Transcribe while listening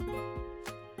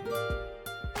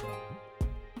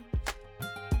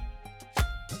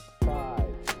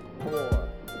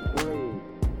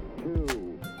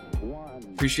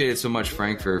Appreciate it so much,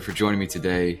 Frank, for joining me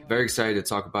today. Very excited to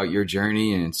talk about your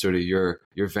journey and sort of your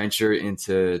venture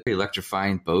into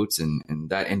electrifying boats. And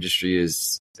that industry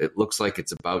it looks like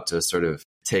it's about to sort of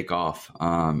take off.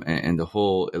 And the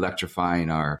whole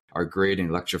electrifying our grid and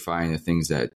electrifying the things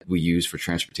that we use for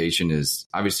transportation is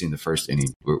obviously in the first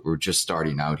inning. We're just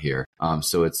starting out here.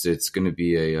 So it's going to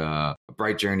be a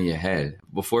bright journey ahead.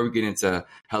 Before we get into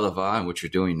HALEVAI and what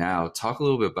you're doing now, talk a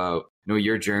little bit about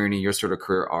your journey, your sort of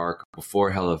career arc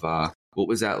before HALEVAI. What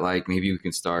was that like? Maybe we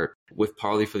can start with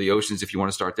Parley for the Oceans if you want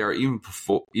to start there, or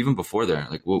even before there.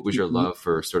 Like, what was your love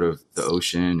for sort of the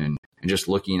ocean and just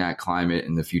looking at climate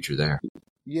and the future there?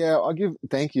 Yeah,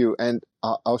 thank you. And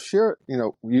I'll share,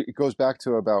 it goes back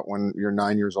to about when you're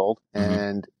 9 years old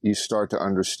and you start to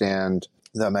understand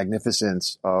the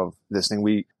magnificence of this thing.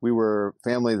 We were a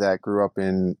family that grew up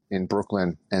in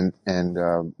Brooklyn and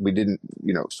we didn't,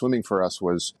 swimming for us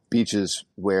was beaches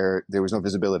where there was no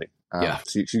visibility.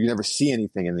 So you never see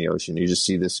anything in the ocean. You just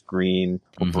see this green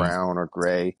or brown or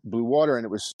gray, blue water. And it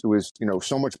was,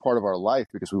 so much part of our life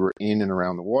because we were in and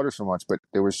around the water so much, but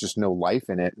there was just no life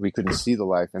in it. We couldn't see the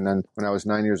life. And then when I was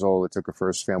 9 years old, I took a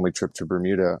first family trip to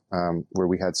Bermuda, where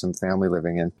we had some family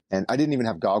living in. And I didn't even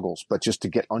have goggles, but just to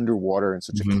get underwater in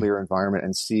such a clear environment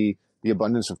and see the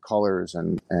abundance of colors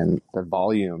and the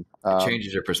volume. It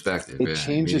changes your perspective. It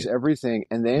changes everything.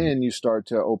 And then you start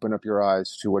to open up your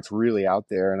eyes to what's really out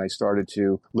there. And I started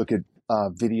to look at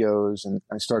videos and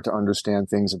I start to understand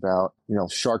things about,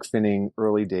 shark finning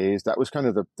early days. That was kind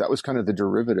of the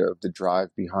derivative, the drive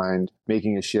behind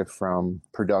making a shift from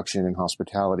production and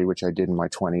hospitality, which I did in my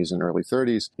 20s and early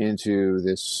 30s, into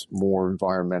this more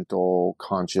environmental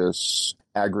conscious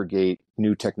aggregate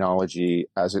new technology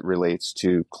as it relates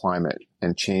to climate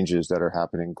and changes that are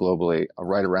happening globally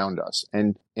right around us.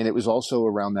 And it was also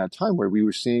around that time where we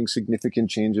were seeing significant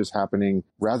changes happening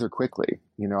rather quickly.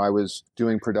 I was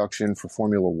doing production for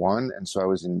Formula One. And so I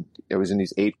was in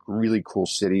these 8 really cool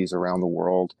cities around the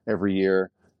world every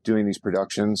year doing these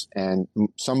productions. And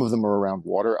some of them are around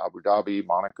water, Abu Dhabi,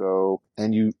 Monaco.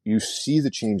 And you see the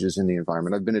changes in the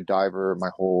environment. I've been a diver my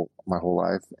whole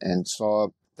life and saw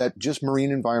that just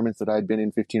marine environments that I'd been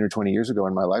in 15 or 20 years ago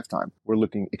in my lifetime were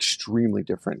looking extremely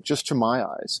different, just to my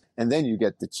eyes. And then you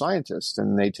get the scientists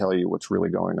and they tell you what's really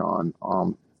going on.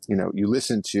 You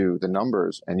listen to the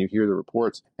numbers and you hear the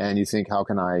reports and you think, how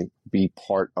can I be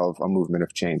part of a movement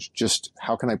of change? Just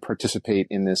how can I participate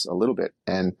in this a little bit?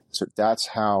 And so that's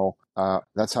how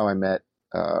I met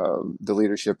the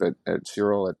leadership at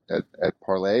Cyril at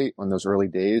Parley in those early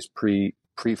days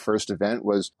pre-first event.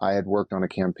 Was I had worked on a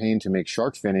campaign to make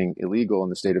shark finning illegal in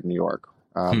the state of New York.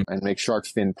 And make shark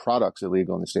fin products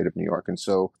illegal in the state of New York. And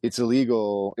so it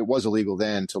was illegal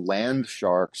then to land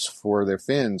sharks for their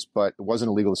fins, but it wasn't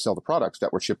illegal to sell the products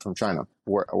that were shipped from China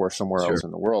or somewhere else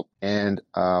in the world. And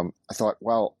I thought,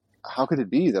 well, how could it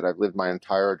be that I've lived my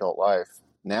entire adult life?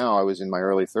 Now I was in my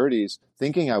early 30s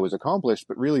thinking I was accomplished,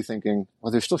 but really thinking,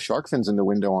 well, there's still shark fins in the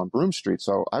window on Broome Street.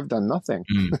 So I've done nothing.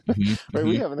 Right?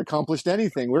 We haven't accomplished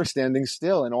anything. We're standing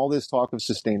still. And all this talk of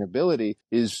sustainability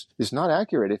is not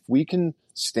accurate. If we can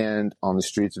stand on the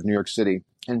streets of New York City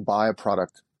and buy a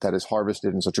product that is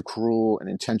harvested in such a cruel and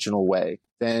intentional way,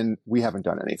 then we haven't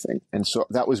done anything. And so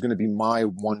that was going to be my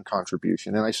one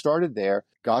contribution. And I started there,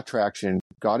 got traction,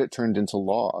 got it turned into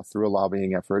law through a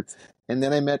lobbying effort. And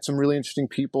then I met some really interesting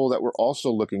people that were also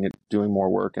looking at doing more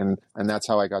work. And that's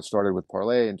how I got started with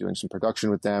Parley and doing some production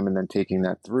with them and then taking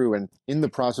that through. And in the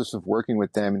process of working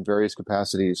with them in various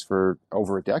capacities for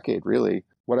over a decade, really,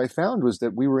 what I found was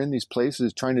that we were in these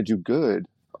places trying to do good.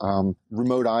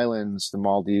 Remote islands, the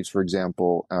Maldives, for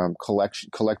example,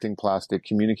 collecting plastic,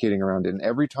 communicating around it. And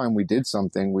every time we did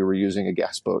something, we were using a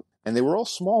gas boat. And they were all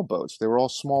small boats. They were all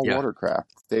small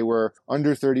watercraft. They were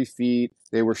under 30 feet.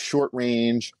 They were short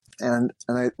range. And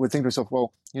I would think to myself,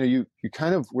 well, you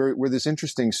kind of, we're this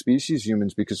interesting species,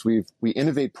 humans, because we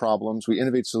innovate problems, we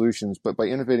innovate solutions, but by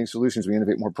innovating solutions, we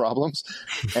innovate more problems.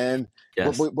 And,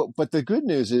 but the good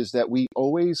news is that we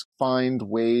always find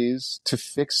ways to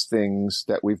fix things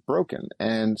that we've broken.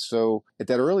 And so at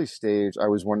that early stage, I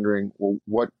was wondering, well,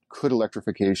 what could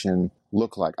electrification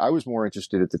look like? I was more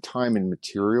interested at the time in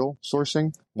material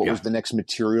sourcing. What was the next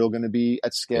material going to be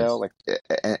at scale?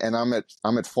 And I'm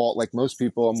at fault, like most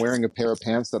people. I'm wearing a pair of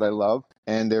pants that I love,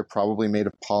 and they're probably made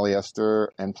of polyester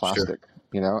and plastic.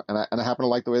 And I happen to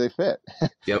like the way they fit.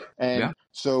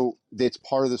 So it's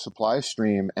part of the supply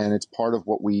stream, and it's part of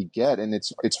what we get, and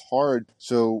it's hard.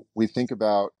 So we think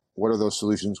about, what are those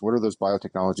solutions? What are those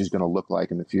biotechnologies going to look like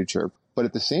in the future? But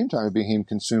at the same time, I became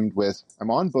consumed with,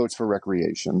 I'm on boats for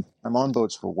recreation. I'm on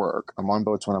boats for work. I'm on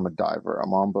boats when I'm a diver.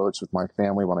 I'm on boats with my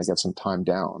family when I get some time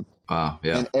down. Wow.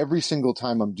 Yeah. And every single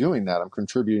time I'm doing that, I'm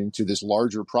contributing to this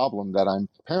larger problem that I'm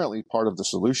apparently part of the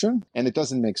solution, and it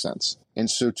doesn't make sense. And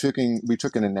so we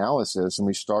took an analysis and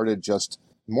we started just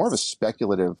more of a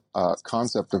speculative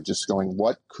concept of just going,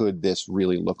 what could this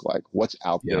really look like? What's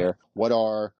out there? What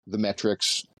are the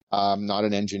metrics? I'm not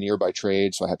an engineer by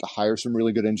trade, so I had to hire some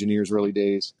really good engineers early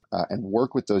days and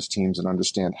work with those teams and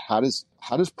understand how does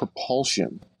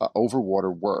propulsion over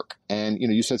water work. And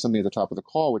you said something at the top of the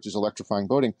call, which is electrifying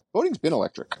boating. Boating's been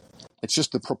electric. It's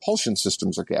just the propulsion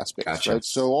systems are gas-based, Gotcha. right?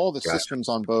 So all the systems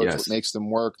on boats, what makes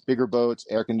them work, bigger boats,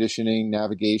 air conditioning,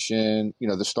 navigation,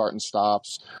 the start and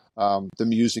stops, the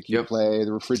music you play,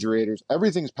 the refrigerators,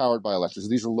 everything's powered by electric. So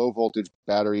these are low voltage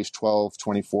batteries, 12,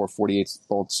 24, 48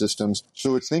 volt systems.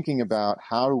 So it's thinking about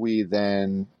how do we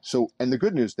then, and the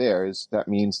good news there is that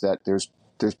means that there's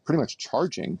pretty much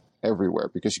charging everywhere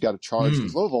because you got to charge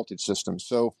these low voltage systems.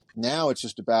 So now it's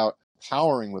just about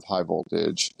powering with high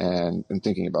voltage and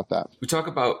thinking about that. We talk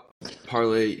about we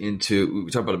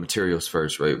talk about the materials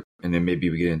first, right? And then maybe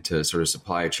we get into sort of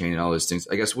supply chain and all those things.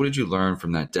 I guess, what did you learn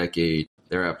from that decade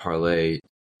there at Parlay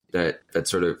that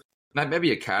sort of, not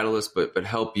maybe a catalyst, but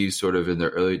help you sort of in the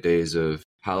early days of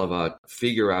HALEVAI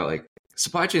figure out, like,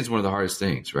 supply chain is one of the hardest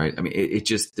things, right? I mean, it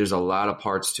just, there's a lot of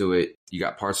parts to it. You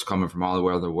got parts coming from all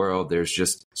over the world. There's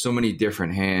just so many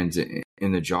different hands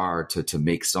in the jar to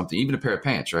make something, even a pair of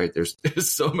pants, right? There's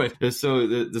so much. So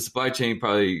the supply chain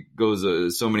probably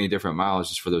goes so many different miles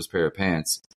just for those pair of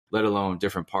pants, let alone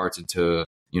different parts into,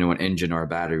 an engine or a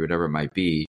battery, whatever it might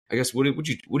be. I guess, what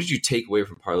did you take away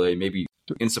from Parlay, maybe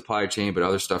in supply chain, but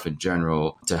other stuff in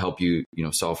general to help you,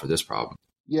 solve for this problem?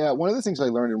 Yeah, one of the things I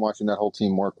learned in watching that whole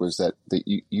team work was that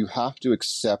you have to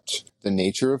accept the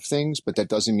nature of things, but that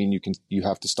doesn't mean you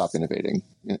have to stop innovating.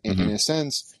 In a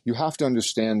sense, you have to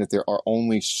understand that there are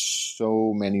only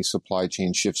so many supply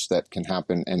chain shifts that can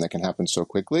happen and that can happen so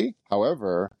quickly.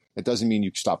 However, it doesn't mean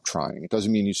you stop trying. It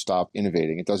doesn't mean you stop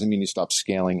innovating. It doesn't mean you stop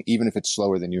scaling, even if it's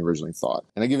slower than you originally thought.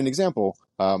 And I give an example.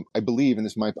 I believe,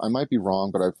 and I might be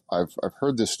wrong, but I've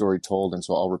heard this story told, and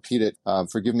so I'll repeat it.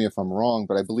 Forgive me if I'm wrong,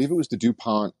 but I believe it was the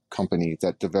DuPont company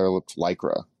that developed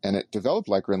Lycra, and it developed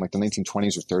Lycra in like the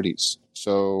 1920s or 30s.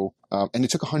 So, and it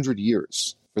took 100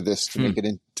 years for this to make it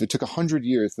in. It took 100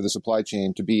 years for the supply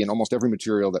chain to be in almost every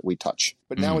material that we touch.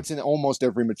 But now it's in almost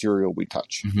every material we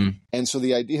touch. And so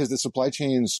the idea is that supply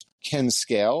chains can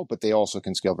scale, but they also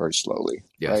can scale very slowly.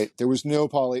 Yes. Right? There was no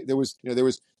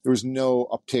no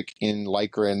uptick in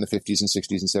Lycra in the 50s and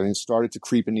 60s and 70s. It started to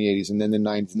creep in the 80s and then the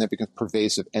 90s, and then it becomes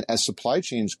pervasive. And as supply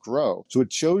chains grow, so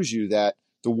it shows you that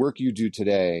the work you do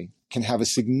today can have a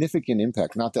significant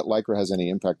impact. Not that Lycra has any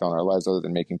impact on our lives other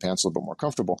than making pants a little bit more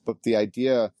comfortable, but the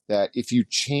idea that if you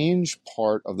change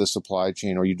part of the supply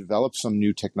chain or you develop some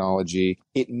new technology,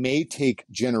 it may take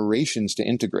generations to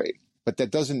integrate. But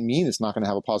that doesn't mean it's not going to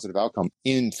have a positive outcome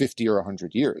in 50 or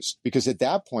 100 years. Because at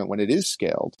that point, when it is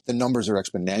scaled, the numbers are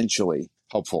exponentially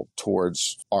helpful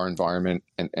towards our environment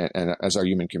and as our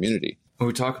human community. When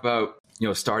we talk about,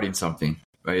 starting something,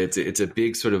 right? It's a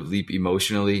big sort of leap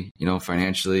emotionally,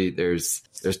 financially. There's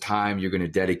time you're going to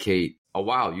dedicate a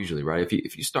while usually, right?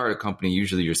 If you start a company,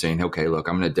 usually you're saying, okay, look,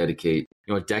 I'm going to dedicate,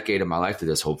 a decade of my life to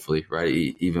this, hopefully, right?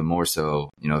 Even more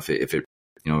so, if it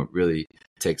really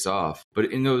takes off.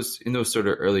 But in those sort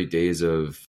of early days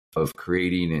of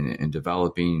creating and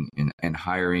developing and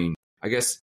hiring, I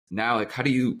guess now, like, how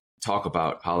do you talk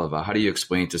about HALEVAI? How do you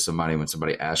explain to somebody when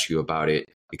somebody asks you about it?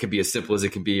 It can be as simple as it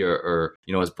can be, or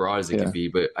as broad as it can be.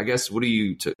 But I guess, when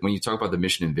you talk about the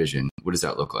mission and vision, what does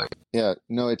that look like? Yeah,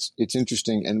 no, it's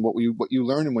interesting. And what you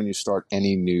learn when you start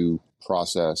any new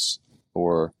process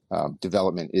or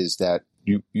development is that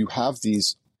you have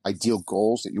these ideal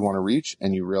goals that you want to reach,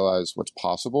 and you realize what's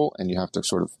possible, and you have to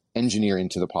sort of engineer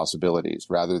into the possibilities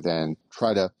rather than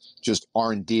try to just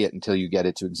R&D it until you get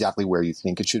it to exactly where you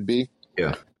think it should be.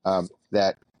 Yeah.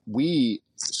 That we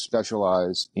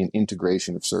specialize in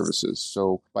integration of services.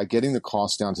 So by getting the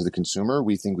cost down to the consumer,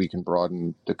 we think we can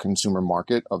broaden the consumer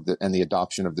market and the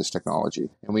adoption of this technology.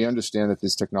 And we understand that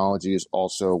this technology is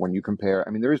also, when you compare,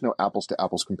 there is no apples to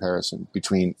apples comparison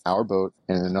between our boat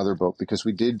and another boat, because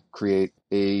we did create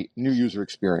a new user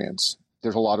experience.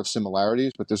 There's a lot of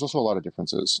similarities, but there's also a lot of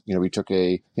differences. We took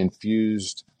a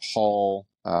infused hull,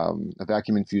 a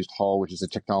vacuum infused hull, which is a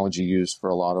technology used for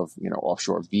a lot of,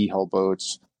 offshore V-hull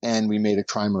boats. And we made a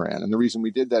trimaran. And the reason we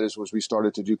did that was we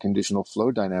started to do conditional flow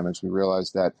dynamics. We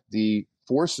realized that the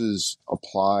forces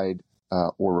applied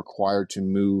or required to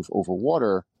move over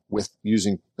water with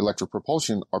using electric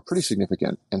propulsion are pretty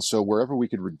significant. And so wherever we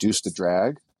could reduce the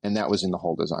drag And that was in the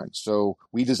hull design. So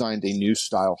we designed a new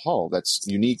style hull that's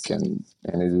unique, and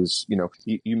it is,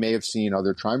 you may have seen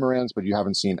other trimarans, but you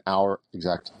haven't seen our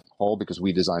exact hull because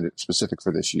we designed it specific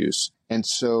for this use. And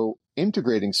so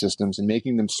integrating systems and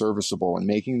making them serviceable and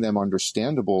making them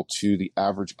understandable to the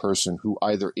average person who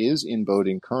either is in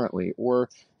boating currently or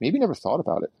maybe never thought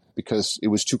about it because it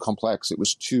was too complex. It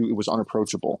was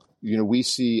unapproachable.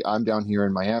 I'm down here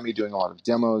in Miami doing a lot of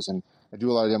demos, and I do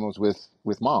a lot of demos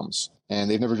with moms, and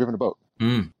they've never driven a boat.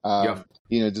 Yeah.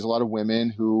 There's a lot of women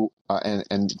who,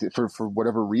 and for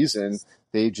whatever reason,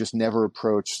 they just never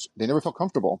felt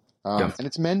comfortable. And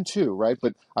it's men too, right?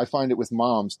 But I find it with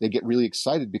moms, they get really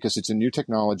excited because it's a new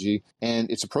technology and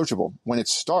it's approachable. When it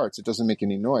starts, it doesn't make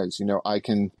any noise. I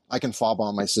can fob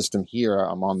on my system here.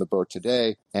 I'm on the boat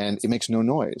today and it makes no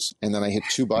noise. And then I hit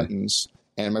two buttons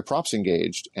and my prop's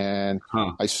engaged and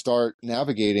I start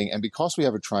navigating. And because we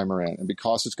have a trimaran and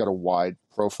because it's got a wide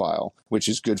profile, which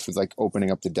is good for like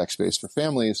opening up the deck space for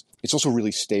families, it's also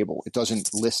really stable. It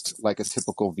doesn't list like a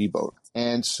typical V boat.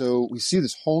 And so we see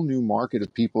this whole new market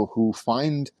of people who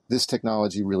find this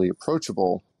technology really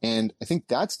approachable. And I think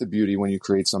that's the beauty when you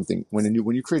create something, when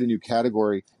you create a new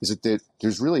category, is that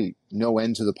there's really no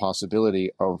end to the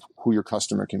possibility of who your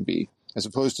customer can be. As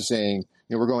opposed to saying,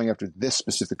 we're going after this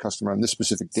specific customer on this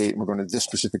specific date and we're going to this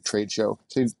specific trade show.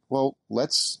 Say, well,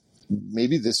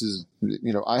 maybe this is,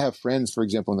 I have friends, for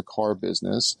example, in the car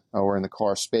business or in the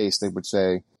car space, they would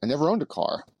say, I never owned a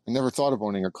car. I never thought of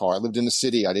owning a car. I lived in the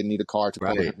city. I didn't need a car to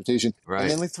public transportation. Right. And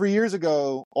then like 3 years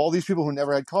ago, all these people who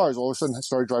never had cars all of a sudden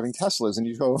started driving Teslas,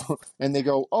 and they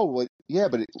go, oh, well, yeah,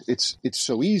 but it's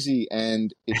so easy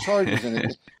and it charges.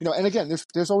 And and again,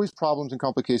 there's always problems and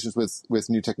complications with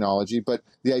new technology. But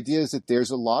the idea is that there's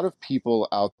a lot of people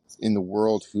out in the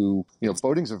world who,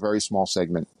 boating's a very small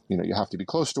segment. You have to be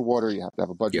close to water. You have to have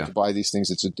a budget to buy these things.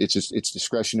 It's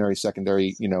discretionary,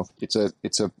 secondary. It's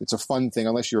a fun thing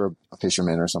unless you're a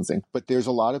fisherman or something. But there's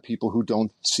a lot of people who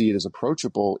don't see it as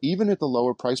approachable, even at the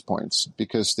lower price points,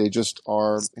 because they just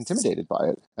are intimidated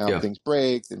by it. Things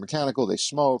break. They're mechanical. They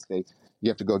smoke. You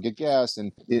have to go get gas,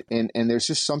 and there's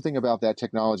just something about that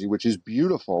technology which is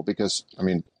beautiful because,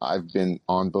 I've been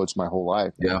on boats my whole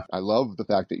life. Yeah. I love the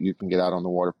fact that you can get out on the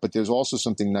water, but there's also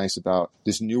something nice about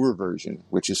this newer version,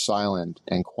 which is silent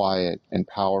and quiet and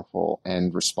powerful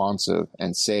and responsive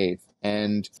and safe.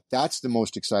 And that's the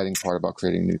most exciting part about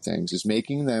creating new things, is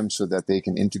making them so that they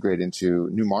can integrate into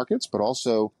new markets, but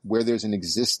also where there's an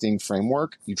existing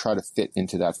framework, you try to fit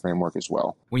into that framework as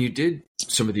well. When you did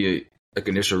some of the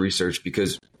initial research,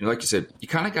 because like you said, you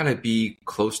kind of got to be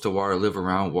close to water, live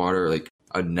around water. Like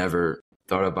I'd never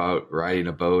thought about riding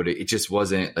a boat. It just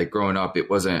wasn't like growing up. It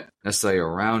wasn't necessarily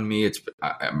around me.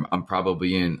 I'm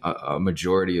probably in a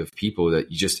majority of people that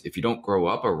if you don't grow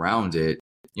up around it,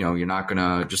 you're not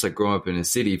gonna, just like growing up in a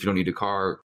city. If you don't need a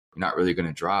car, you're not really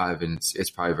gonna drive. And it's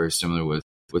probably very similar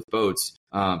with boats.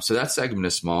 So that segment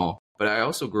is small. But I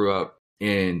also grew up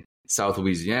in South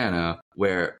Louisiana,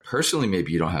 where personally,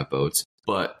 maybe you don't have boats,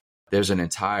 but there's an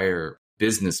entire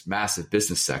massive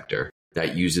business sector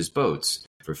that uses boats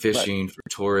for fishing, for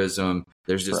tourism.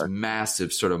 There's this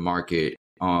massive sort of market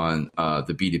on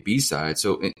the B2B side.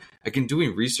 So in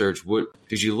doing research, what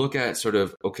did you look at sort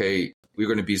of, okay, we're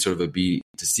going to be sort of a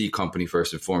B2C company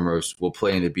first and foremost. We'll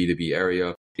play in the B2B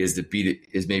area. Is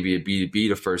maybe a B2B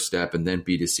the first step and then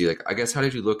B2C? Like, I guess, how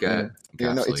did you look at?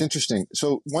 Yeah, no, it's interesting.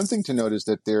 So one thing to note is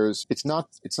that it's not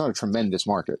a tremendous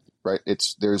market, right?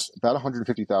 There's about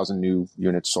 150,000 new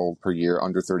units sold per year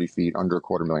under 30 feet, under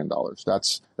 $250,000.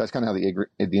 That's kind of how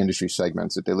the industry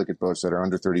segments it. They look at boats that are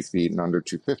under 30 feet and under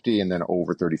 250, and then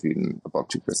over 30 feet and above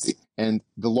 250. And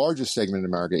the largest segment in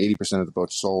America, 80% of the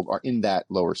boats sold, are in that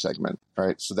lower segment,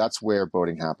 right? So that's where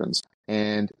boating happens.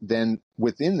 And then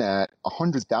within that,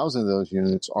 100,000 of those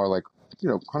units are like,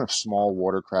 kind of small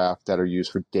watercraft that are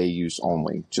used for day use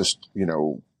only. Just,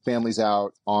 families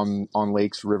out on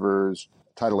lakes, rivers,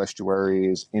 tidal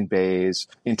estuaries, in bays,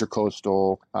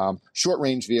 intercoastal, short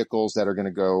range vehicles that are going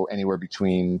to go anywhere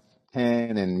between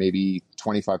 10 and maybe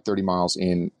 25, 30 miles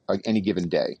in any given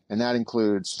day. And that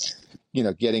includes,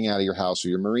 getting out of your house or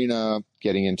your marina,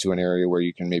 getting into an area where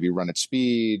you can maybe run at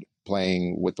speed,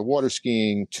 playing with the water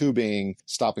skiing, tubing,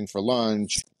 stopping for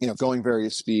lunch, going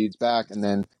various speeds back and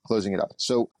then closing it up.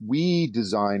 So we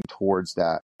designed towards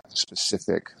that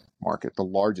specific market, the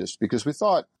largest, because we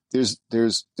thought there's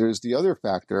the other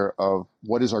factor of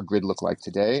what does our grid look like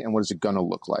today and what is it going to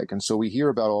look like? And so we hear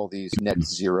about all these net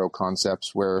zero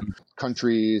concepts where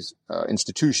countries,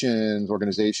 institutions,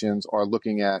 organizations are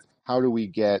looking at how do we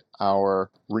get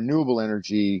our renewable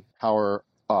energy power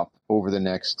up over the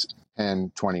next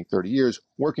 10, 20, 30 years,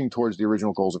 working towards the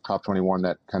original goals of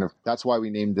COP21. That's why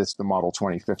we named this the Model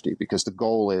 2050, because the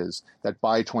goal is that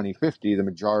by 2050, the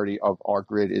majority of our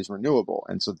grid is renewable.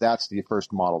 And so that's the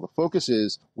first model. The focus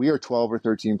is we are 12 or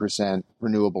 13%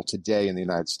 renewable today in the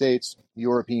United States.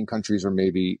 European countries are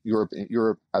maybe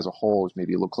Europe as a whole is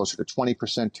maybe a little closer to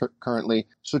 20% currently.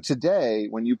 So today,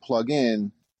 when you plug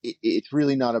in, it's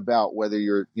really not about whether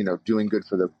you're, doing good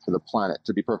for the planet,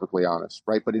 to be perfectly honest,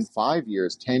 right? But in 5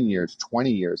 years, 10 years,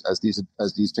 20 years, as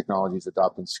these technologies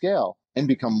adopt and scale and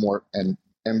become more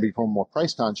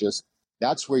price conscious,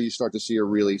 that's where you start to see a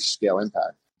really scale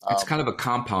impact. It's kind of a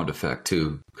compound effect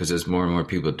too, because as more and more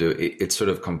people do it, it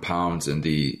sort of compounds in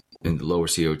the lower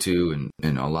CO2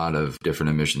 and a lot of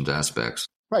different emissions aspects.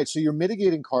 Right. So you're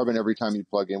mitigating carbon every time you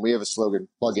plug in. We have a slogan,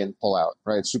 plug in, pull out,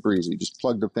 right? It's super easy. Just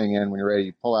plug the thing in. When you're ready,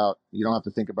 you pull out. You don't have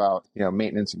to think about,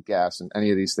 maintenance and gas and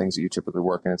any of these things that you typically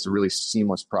work in. It's a really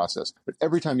seamless process. But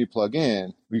every time you plug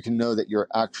in, you can know that you're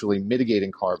actually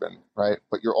mitigating carbon, right?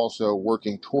 But you're also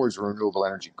working towards a renewable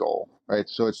energy goal, right?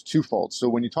 So it's twofold. So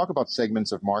when you talk about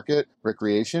segments of market,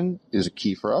 recreation is a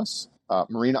key for us.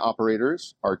 Marina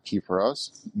operators are key for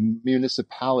us.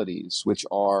 Municipalities, which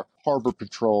are harbor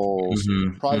patrols,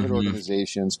 private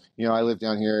organizations. I live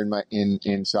down here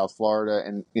in South Florida,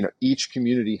 and each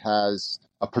community has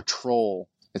a patrol.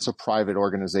 It's a private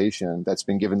organization that's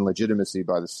been given legitimacy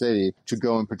by the city to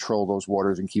go and patrol those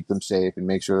waters and keep them safe and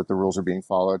make sure that the rules are being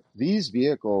followed. These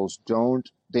vehicles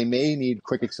they may need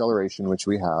quick acceleration, which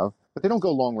we have, but they don't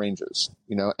go long ranges,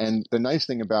 and the nice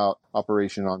thing about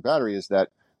operation on battery is that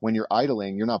when you're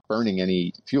idling, you're not burning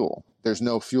any fuel. There's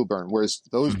no fuel burn. Whereas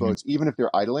those boats, even if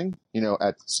they're idling,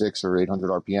 at 600 or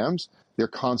 800 RPMs, they're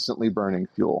constantly burning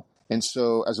fuel. And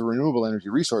so as a renewable energy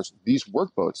resource, these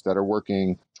work boats that are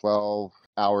working 12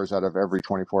 hours out of every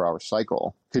 24-hour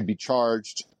cycle could be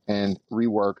charged and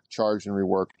charged and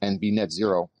reworked, and be net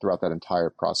zero throughout that entire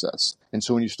process. And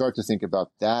so when you start to think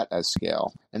about that as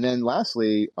scale, and then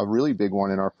lastly, a really big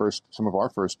one some of our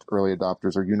first early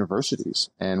adopters are universities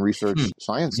and research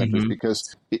science centers,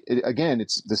 because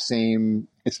it's the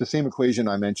same equation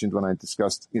I mentioned when I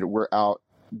discussed, we're out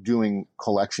doing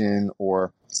collection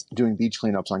or doing beach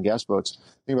cleanups on gas boats.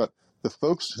 Think about the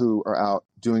folks who are out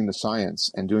doing the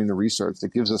science and doing the research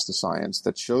that gives us the science,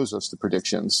 that shows us the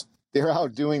predictions. They're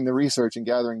out doing the research and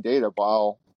gathering data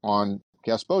while on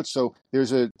gas boats. So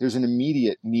there's an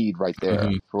immediate need right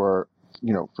there for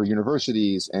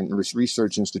universities and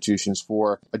research institutions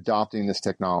for adopting this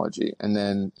technology. And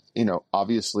then,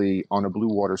 obviously on a blue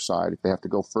water side, if they have to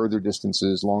go further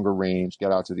distances, longer range,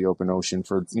 get out to the open ocean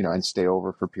and stay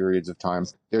over for periods of time,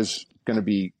 there's going to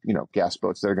be, gas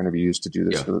boats that are going to be used to do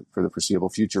this for the foreseeable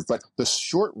future. But the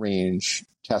short range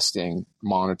testing,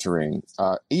 monitoring,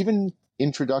 even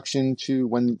introduction to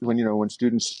when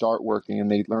students start working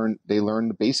and they learn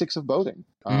the basics of boating.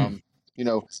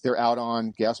 They're out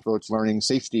on gas boats learning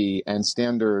safety and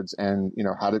standards and,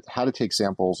 how to take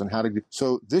samples and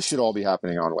so this should all be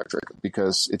happening on electric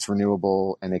because it's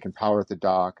renewable and they can power at the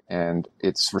dock and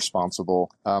it's responsible.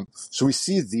 So we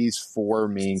see these four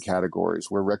main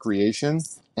categories where recreation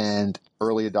and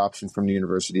early adoption from the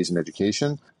universities and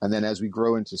education. And then as we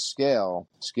grow into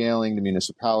scaling the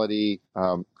municipality,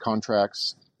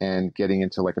 contracts, and getting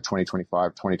into like a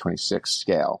 2025, 2026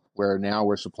 scale, where now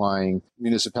we're supplying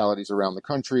municipalities around the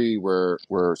country, we're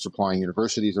supplying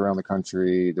universities around the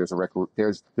country. There's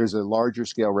a larger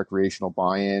scale recreational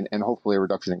buy-in and hopefully a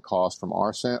reduction in cost from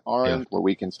our end, where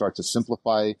we can start to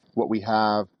simplify what we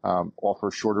have, offer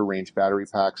shorter range battery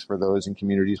packs for those in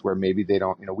communities where maybe they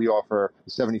don't, we offer a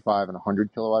 75 and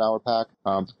 100 kilowatt hour pack.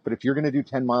 But if you're going to do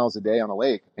 10 miles a day on a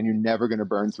lake and you're never going to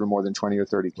burn through more than 20 or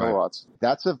 30 kilowatts,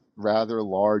 that's a rather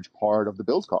large part of the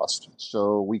build cost.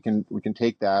 So we can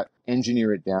take that,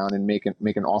 engineer it down, and make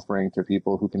an offering to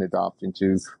people who can adopt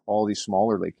into all these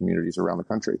smaller lake communities around the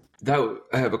country.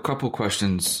 I have a couple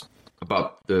questions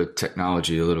about the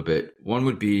technology a little bit. One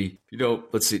would be,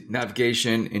 let's see,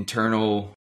 navigation,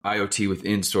 internal IoT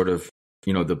within sort of,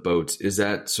 the boats. Is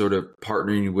that sort of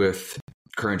partnering with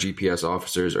current GPS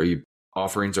officers? Are you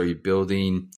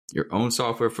building your own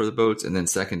software for the boats? And then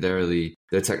secondarily,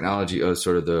 the technology of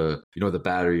sort of the, the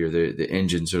battery or the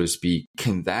engine, so to speak,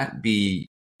 can that be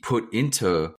put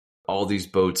into all these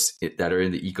boats that are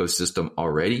in the ecosystem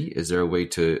already? Is there a way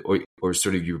to, or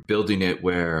sort of you're building it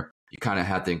where you kind of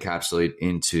have to encapsulate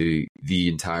into the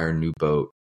entire new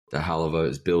boat that HALEVAI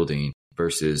is building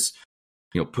versus,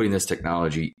 putting this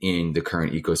technology in the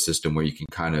current ecosystem where you can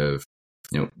kind of,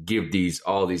 give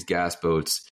all these gas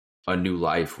boats a new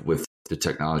life with the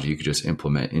technology you could just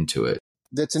implement into it?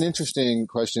 That's an interesting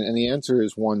question, and the answer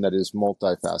is one that is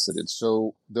multifaceted.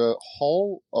 So the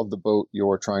hull of the boat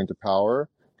you're trying to power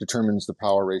determines the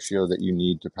power ratio that you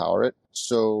need to power it.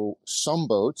 So some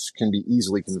boats can be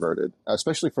easily converted,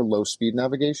 especially for low speed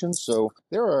navigation. So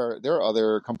there are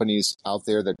other companies out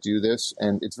there that do this,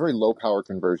 and it's very low power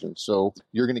conversion. So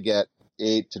you're going to get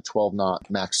 8 to 12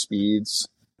 knot max speeds,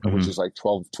 which is like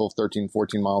 12, 13,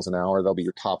 14 miles an hour. That'll be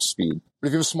your top speed. But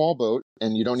if you have a small boat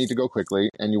and you don't need to go quickly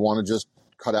and you want to just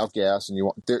cut out gas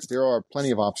and there are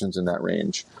plenty of options in that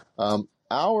range.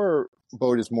 Our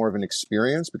boat is more of an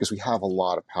experience because we have a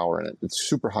lot of power in it. It's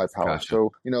super high power. Gotcha.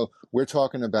 So, we're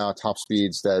talking about top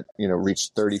speeds that, reach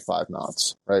 35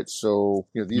 knots, right? So,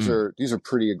 these are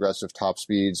pretty aggressive top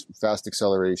speeds, fast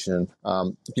acceleration,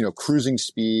 cruising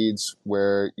speeds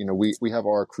where, we have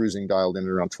our cruising dialed in at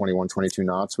around 21, 22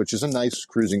 knots, which is a nice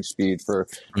cruising speed for,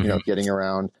 getting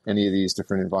around any of these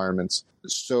different environments.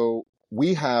 So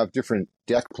we have different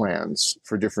deck plans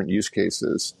for different use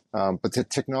cases. But the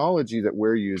technology that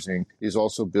we're using is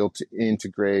also built to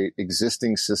integrate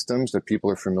existing systems that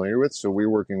people are familiar with. So we're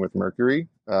working with Mercury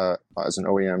as an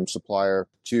OEM supplier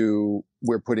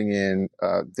we're putting in,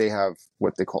 they have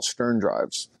what they call stern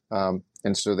drives.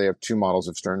 And so they have two models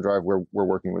of stern drive. We're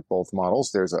working with both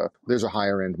models. There's a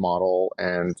higher end model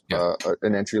and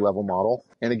an entry level model.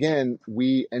 And again,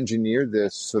 we engineered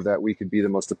this so that we could be the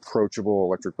most approachable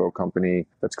electric boat company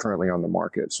that's currently on the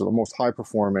market. So the most high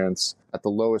performance at the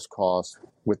lowest cost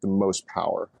with the most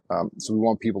power. So we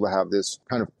want people to have this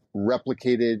kind of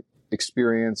replicated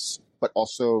experience, but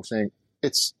also saying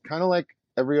it's kind of like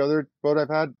every other boat I've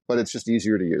had, but it's just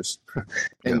easier to use.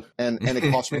 and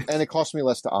it costs me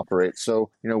less to operate.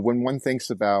 So, when one thinks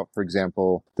about, for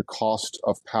example, the cost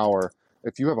of power,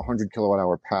 if you have a 100 kilowatt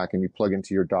hour pack and you plug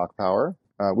into your dock power,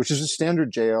 which is a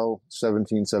standard JL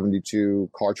 1772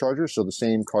 car charger. So the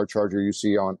same car charger you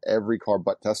see on every car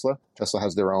but Tesla. Tesla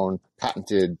has their own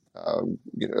patented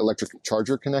electric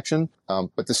charger connection.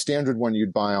 But the standard one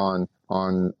you'd buy on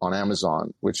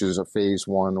Amazon, which is a phase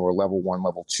 1 or level 1,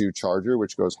 level 2 charger,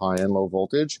 which goes high and low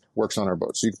voltage, works on our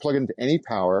boat. So you can plug it into any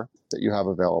power that you have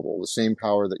available, the same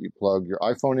power that you plug your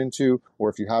iPhone into, or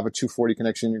if you have a 240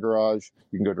 connection in your garage,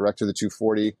 you can go direct to the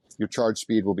 240. Your charge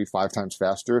speed will be 5 times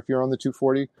faster if you're on the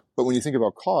 240. But when you think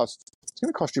about cost, it's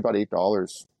going to cost you about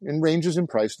 $8. And ranges in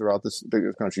price throughout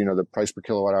the country. The price per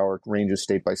kilowatt hour ranges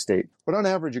state by state. But on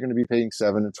average, you're going to be paying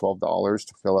 $7 to $12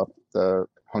 to fill up the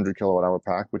 100 kilowatt hour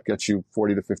pack, which gets you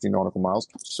 40 to 50 nautical miles.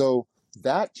 So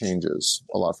that changes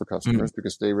a lot for customers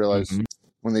because they realize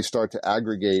when they start to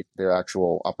aggregate their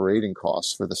actual operating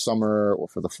costs for the summer or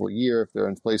for the full year, if they're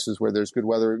in places where there's good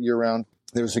weather year round,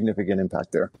 there's a significant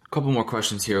impact there. A couple more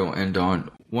questions here we'll end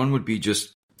on. One would be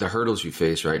just the hurdles you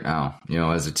face right now,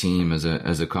 as a team, as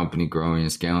a company growing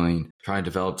and scaling, trying to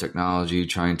develop technology,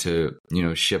 trying to,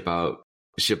 ship out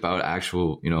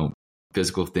actual,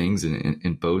 physical things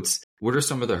in boats. What are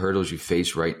some of the hurdles you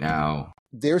face right now?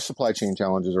 There's supply chain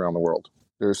challenges around the world.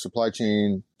 There's supply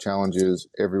chain challenges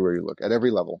everywhere you look, at every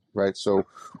level, right? So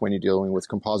when you're dealing with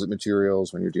composite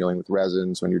materials, when you're dealing with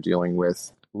resins, when you're dealing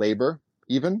with labor,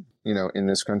 even, in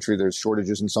this country, there's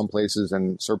shortages in some places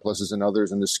and surpluses in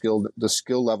others, and the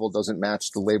skill level doesn't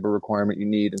match the labor requirement you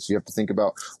need. And so you have to think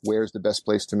about where's the best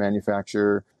place to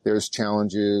manufacture. There's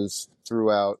challenges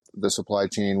throughout the supply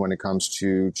chain when it comes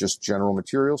to just general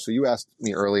materials. So you asked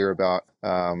me earlier about,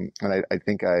 and I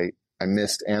think I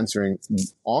missed answering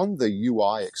on the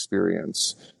UI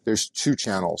experience. There's two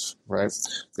channels, right?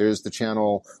 There's the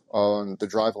channel on the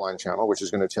driveline channel, which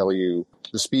is going to tell you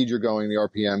the speed you're going, the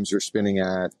RPMs you're spinning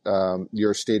at,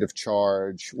 your state of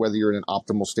charge, whether you're in an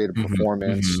optimal state of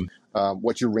performance,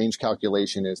 what your range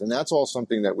calculation is. And that's all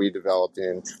something that we developed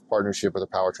in partnership with a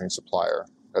powertrain supplier.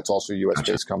 That's also a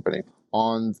US-based company.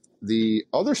 On the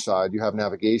other side, you have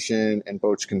navigation and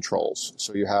boats controls.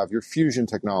 So you have your fusion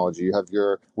technology.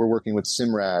 We're working with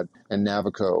Simrad and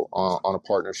Navico on a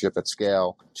partnership at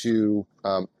scale to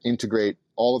integrate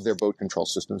all of their boat control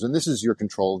systems. And this is your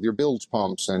control of your bilge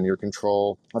pumps and your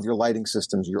control of your lighting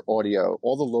systems, your audio,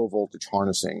 all the low voltage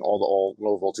harnessing, all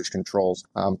low voltage controls,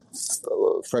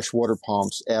 freshwater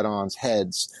pumps, add-ons,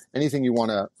 heads, anything you want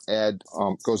to add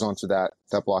goes onto that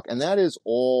block. And that is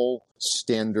all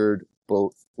standard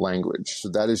boat language. So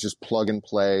that is just plug and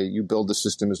play. You build the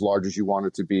system as large as you want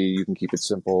it to be. You can keep it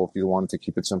simple if you want it to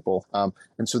keep it simple.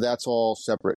 And so that's all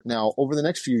separate. Now, over the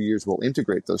next few years, we'll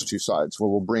integrate those two sides where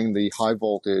we'll bring the high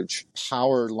voltage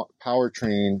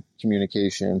powertrain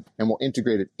communication and we'll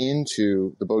integrate it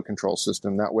into the boat control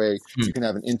system. That way you can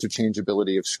have an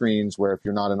interchangeability of screens where if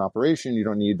you're not in operation, you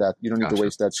don't need that. You don't need to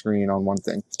waste that screen on one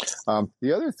thing.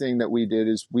 The other thing that we did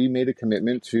is we made a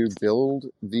commitment to build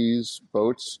these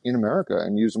boats in America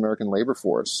and use American labor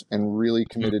force, and really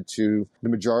committed to the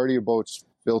majority of boats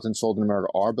built and sold in America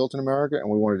are built in America, and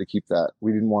we wanted to keep that.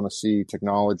 We didn't want to see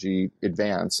technology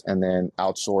advance and then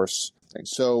outsource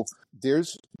things. So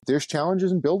there's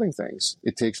challenges in building things.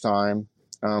 It takes time,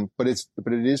 but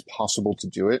it is possible to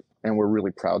do it, and we're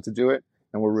really proud to do it.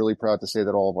 And we're really proud to say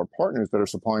that all of our partners that are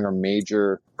supplying our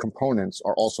major components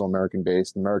are also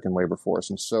American-based, American labor force.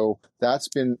 And so that's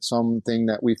been something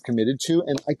that we've committed to.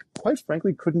 And I quite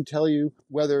frankly couldn't tell you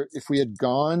whether if we had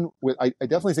gone with, I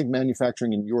definitely think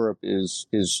manufacturing in Europe is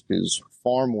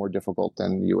far more difficult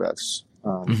than the US.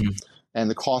 And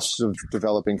the costs of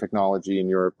developing technology in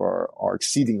Europe are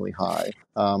exceedingly high.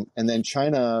 And then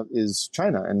China is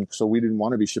China. And so we didn't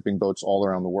want to be shipping boats all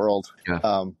around the world.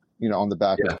 On the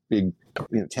back of big,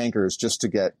 tankers just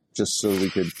so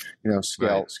we could,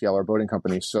 scale our boating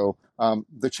company. So,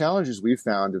 the challenges we've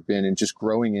found have been in just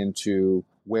growing into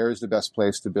where is the best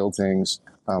place to build things,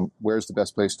 where's the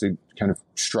best place to kind of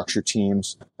structure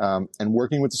teams, and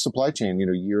working with the supply chain.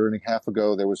 A year and a half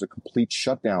ago, there was a complete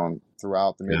shutdown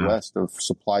throughout the Midwest of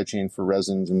supply chain for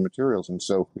resins and materials. And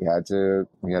so we had to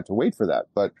wait for that.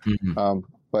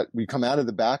 But we come out of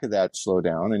the back of that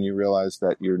slowdown and you realize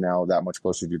that you're now that much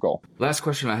closer to your goal. Last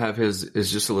question I have is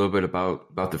just a little bit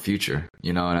about the future,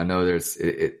 and I know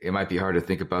it might be hard to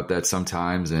think about that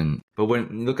sometimes. But when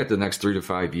you look at the next 3 to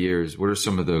 5 years, what are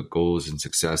some of the goals and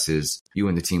successes you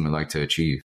and the team would like to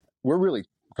achieve? We're really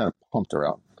kind of pumped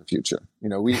around the future.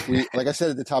 We like I said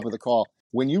at the top of the call,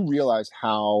 when you realize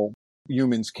how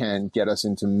humans can get us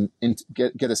into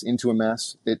a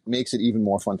mess, it makes it even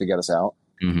more fun to get us out.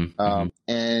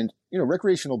 And,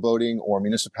 recreational boating or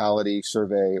municipality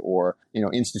survey or,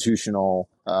 institutional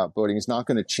boating is not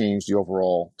going to change the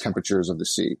overall temperatures of the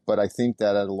sea. But I think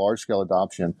that at a large scale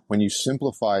adoption, when you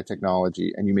simplify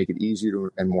technology and you make it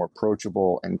easier and more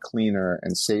approachable and cleaner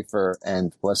and safer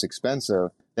and less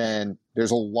expensive, then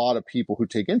there's a lot of people who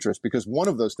take interest because one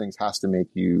of those things has to make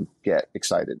you get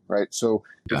excited, right? So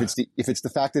if it's the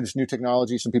fact that it's new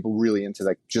technology, some people really into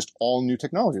like just all new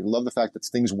technology. They love the fact that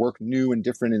things work new and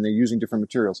different and they're using different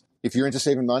materials. If you're into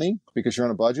saving money because you're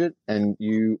on a budget and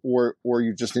or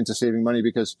you're just into saving money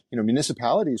because,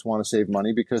 municipalities want to save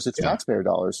money because it's taxpayer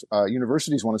dollars.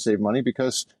 Universities want to save money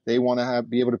because they want to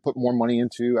be able to put more money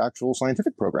into actual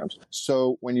scientific programs.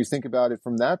 So when you think about it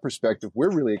from that perspective,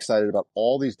 we're really excited about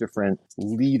all these different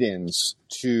lead-ins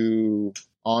to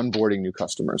onboarding new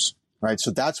customers, right?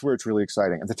 So that's where it's really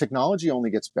exciting. And the technology only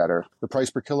gets better. The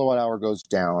price per kilowatt hour goes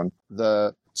down.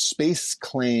 The space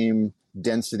claim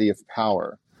density of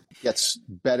power gets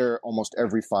better almost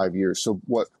every 5 years. So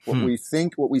what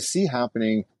we see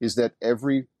happening is that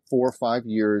every 4 or 5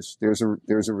 years, there's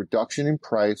a reduction in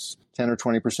price, 10 or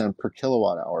 20% per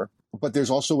kilowatt hour. But there's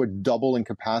also a double in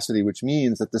capacity, which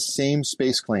means that the same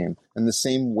space claim and the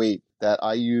same weight that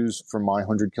I use for my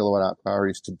 100 kilowatt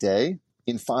hours today,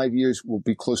 in 5 years will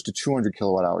be close to 200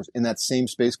 kilowatt hours in that same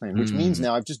space claim, which means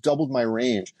now I've just doubled my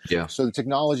range. So the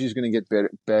technology is going to get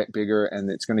bigger and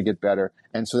it's going to get better.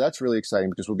 And so that's really exciting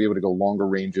because we'll be able to go longer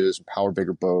ranges and power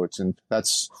bigger boats. And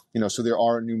that's, so there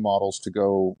are new models to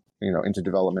go into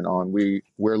development on.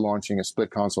 We're launching a split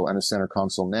console and a center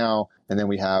console now. And then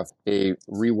we have a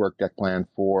rework deck plan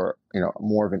for,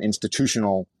 more of an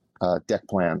institutional deck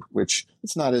plan, which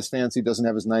it's not as fancy, doesn't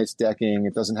have as nice decking.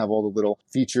 It doesn't have all the little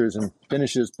features and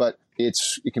finishes, but it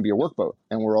can be a workboat.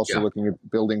 And we're also looking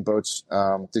at building boats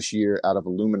this year out of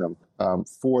aluminum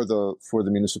for the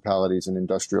municipalities and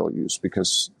industrial use,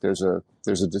 because there's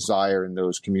a desire in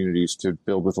those communities to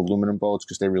build with aluminum boats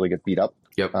because they really get beat up.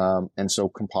 And so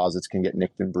composites can get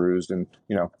nicked and bruised, and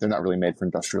they're not really made for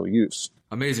industrial use.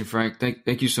 Amazing, Frank.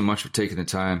 Thank you so much for taking the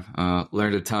time.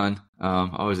 Learned a ton.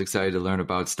 Always excited to learn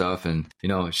about stuff, and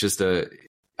it's just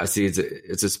I see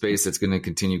it's a space that's going to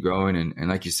continue growing, and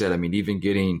like you said, I mean, even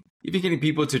getting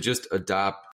people to just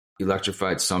adopt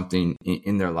electrified something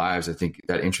in their lives, I think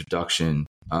that introduction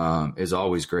is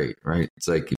always great, right? It's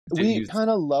like we kind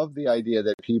of love the idea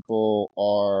that people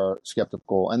are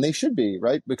skeptical, and they should be,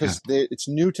 right? Because it's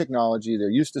new technology. They're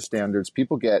used to standards.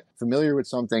 People get familiar with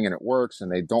something and it works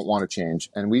and they don't want to change.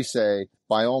 And we say,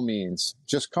 by all means,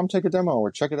 just come take a demo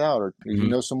or check it out. Or if you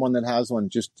know someone that has one,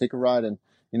 just take a ride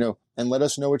and let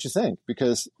us know what you think,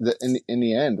 because in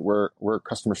the end, we're a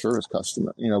customer service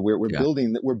customer.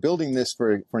 We're building this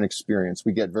for an experience.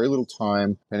 We get very little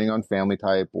time, depending on family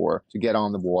type, or to get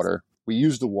on the water. We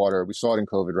use the water. We saw it in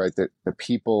COVID, right? That the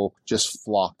people just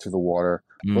flocked to the water.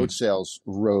 Boat sales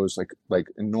rose like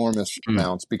enormous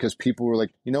amounts, because people were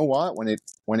like, you know what? When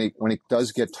it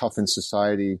does get tough in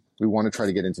society, we want to try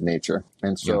to get into nature,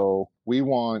 and so we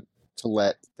want to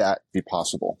let that be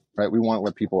possible, right? We want to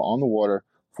let people on the water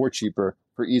for cheaper,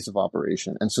 for ease of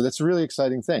operation, and so that's a really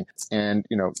exciting thing. And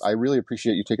I really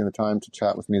appreciate you taking the time to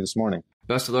chat with me this morning.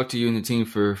 Best of luck to you and the team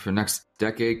for next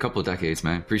decade, couple of decades,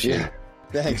 man. Appreciate it.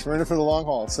 Thanks. We're in it for the long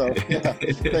haul. So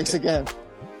thanks again.